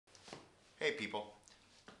Hey people.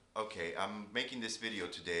 Okay, I'm making this video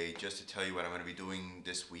today just to tell you what I'm going to be doing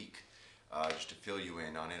this week, just to fill you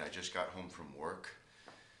in on it. I just got home from work.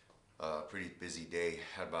 Pretty busy day.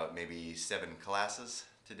 Had about maybe 7 classes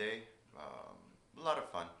today. A lot of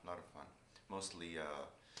fun, a lot of fun. Mostly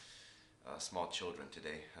small children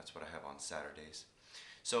today. That's what I have on Saturdays.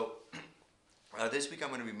 So this week I'm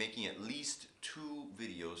going to be making at least 2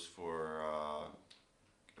 videos for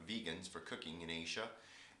vegans for cooking in Asia,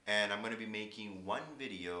 and I'm going to be making one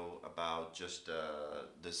video about just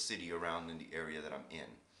the city around in the area that I'm in.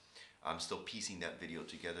 I'm still piecing that video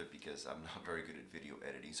together because I'm not very good at video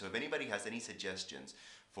editing. So if anybody has any suggestions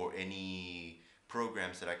for any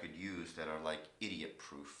programs that I could use that are like idiot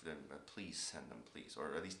proof, then please send them, please,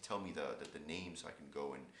 or at least tell me the names so I can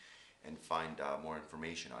go and find more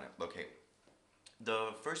information on it. Okay, the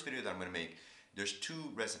first video that I'm going to make, there's 2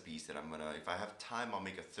 recipes that I'm going to, if I have time, I'll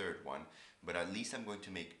make a third one, but at least I'm going to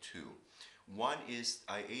make 2. One is,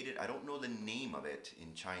 I ate it, I don't know the name of it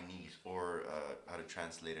in Chinese or how to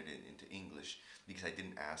translate it into English because I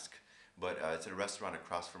didn't ask, but it's at a restaurant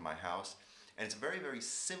across from my house, and it's a very, very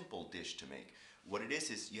simple dish to make. What it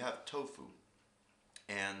is you have tofu,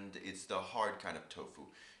 and it's the hard kind of tofu.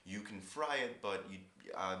 You can fry it, but you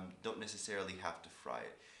don't necessarily have to fry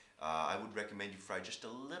it. I would recommend you fry just a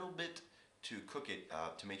little bit to cook it,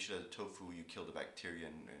 to make sure that the tofu, you kill the bacteria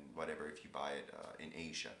and whatever if you buy it in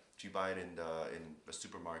Asia. If you buy it in a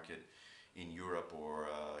supermarket in Europe or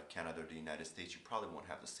Canada or the United States, you probably won't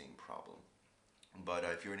have the same problem. But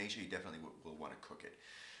if you're in Asia, you definitely will want to cook it.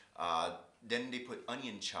 Then they put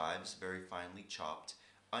onion chives, very finely chopped,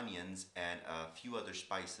 onions, and a few other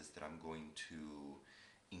spices that I'm going to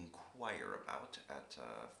inquire about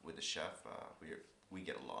with the chef. We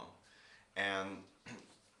get along. And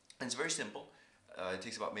it's very simple. It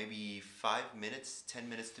takes about maybe 5 minutes, 10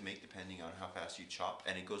 minutes to make, depending on how fast you chop.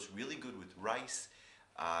 And it goes really good with rice.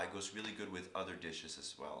 It goes really good with other dishes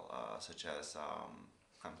as well, such as,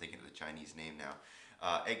 I'm thinking of the Chinese name now,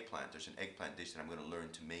 eggplant. There's an eggplant dish that I'm going to learn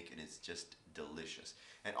to make, and it's just delicious.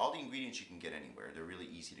 And all the ingredients you can get anywhere. They're really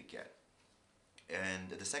easy to get.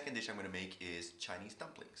 And the second dish I'm going to make is Chinese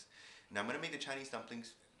dumplings. Now I'm going to make the Chinese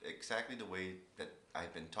dumplings exactly the way that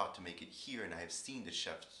I've been taught to make it here, and I have seen the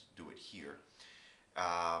chefs do it here.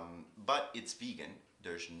 But it's vegan.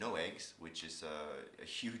 There's no eggs, which is a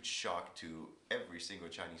huge shock to every single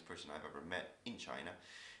Chinese person I've ever met in China,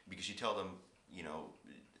 because you tell them, you know,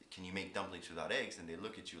 can you make dumplings without eggs? And they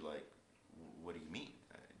look at you like, what do you mean?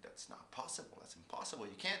 That's not possible. That's impossible.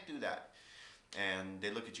 You can't do that. And they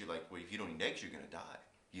look at you like, well, if you don't eat eggs, you're going to die.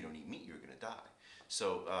 You don't eat meat, you're going to die.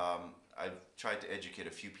 So I've tried to educate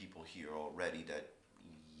a few people here already that,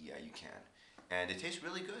 yeah, you can. And it tastes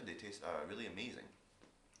really good. They taste really amazing.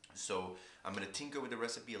 So I'm going to tinker with the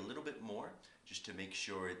recipe a little bit more just to make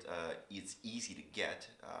sure it's easy to get.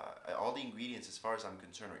 All the ingredients, as far as I'm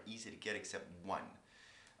concerned, are easy to get except one,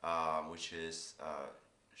 which is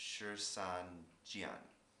Jian.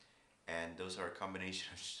 And those are a combination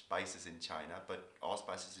of spices in China, but all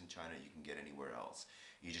spices in China you can get anywhere else.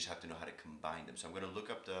 You just have to know how to combine them. So I'm going to look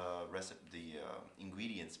up the recipe, the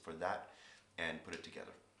ingredients for that, and put it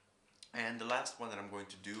together. And the last one that I'm going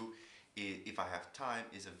to do, if I have time,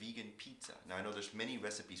 is a vegan pizza. Now I know there's many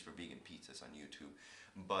recipes for vegan pizzas on YouTube,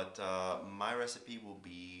 but my recipe will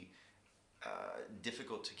be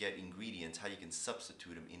difficult to get ingredients, how you can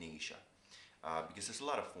substitute them in Asia. Because there's a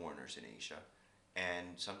lot of foreigners in Asia. And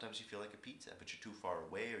sometimes you feel like a pizza, but you're too far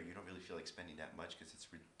away, or you don't really feel like spending that much because it's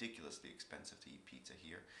ridiculously expensive to eat pizza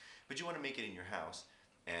here. But you want to make it in your house,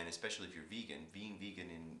 and especially if you're vegan. Being vegan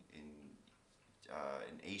in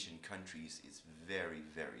Asian countries is very,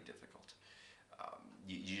 very difficult.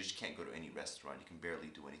 You just can't go to any restaurant. You can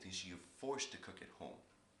barely do anything, so you're forced to cook at home.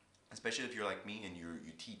 Especially if you're like me and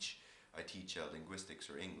you teach. I teach linguistics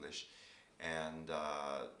or English, and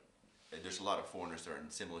there's a lot of foreigners that are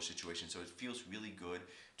in similar situations, so it feels really good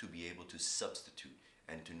to be able to substitute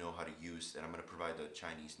and to know how to use, and I'm going to provide the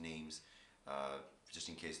Chinese names just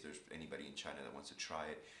in case there's anybody in China that wants to try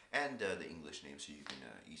it, and the English names so you can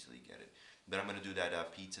easily get it. But I'm going to do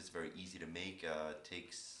that pizza. It's very easy to make. It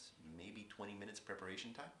takes maybe 20 minutes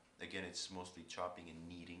preparation time. Again, it's mostly chopping and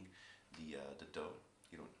kneading the dough.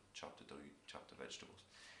 You don't chop the dough, you chop the vegetables.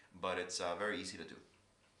 But it's very easy to do.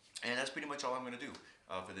 And that's pretty much all I'm going to do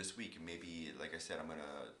for this week. Maybe, like I said,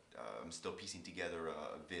 I'm still piecing together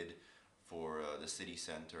a vid for the city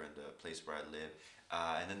center and the place where I live.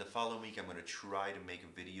 And then the following week, I'm going to try to make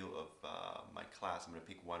a video of my class. I'm going to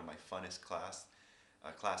pick one of my funnest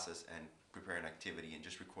classes and prepare an activity and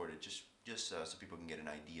just record it, just so people can get an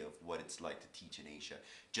idea of what it's like to teach in Asia.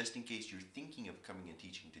 Just in case you're thinking of coming and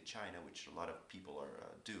teaching to China, which a lot of people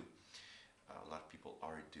do. a lot of people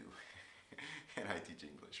are do, and I teach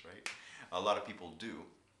English, right? A lot of people do.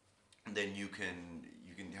 Then you can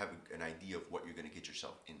have an idea of what you're going to get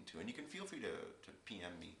yourself into, and you can feel free to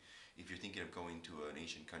PM me if you're thinking of going to an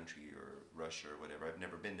Asian country or Russia or whatever. I've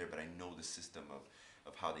never been there, but I know the system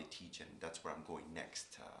of how they teach, and that's where I'm going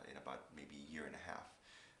next in about maybe a year and a half.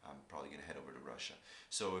 I'm probably going to head over to Russia.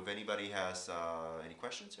 So if anybody has any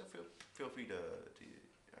questions, feel free to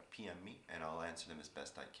PM me, and I'll answer them as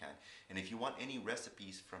best I can. And if you want any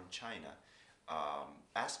recipes from China,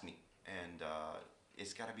 ask me. And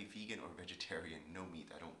it's got to be vegan or vegetarian, no meat.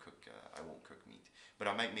 I don't cook. I won't cook meat, but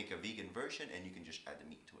I might make a vegan version, and you can just add the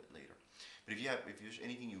meat to it later. But if there's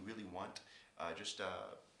anything you really want, just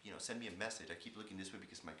send me a message. I keep looking this way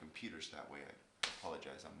because my computer's that way. I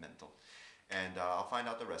apologize. I'm mental, and I'll find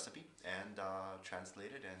out the recipe and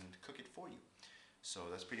translate it and cook it for you. So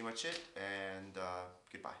that's pretty much it. And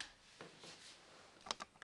goodbye.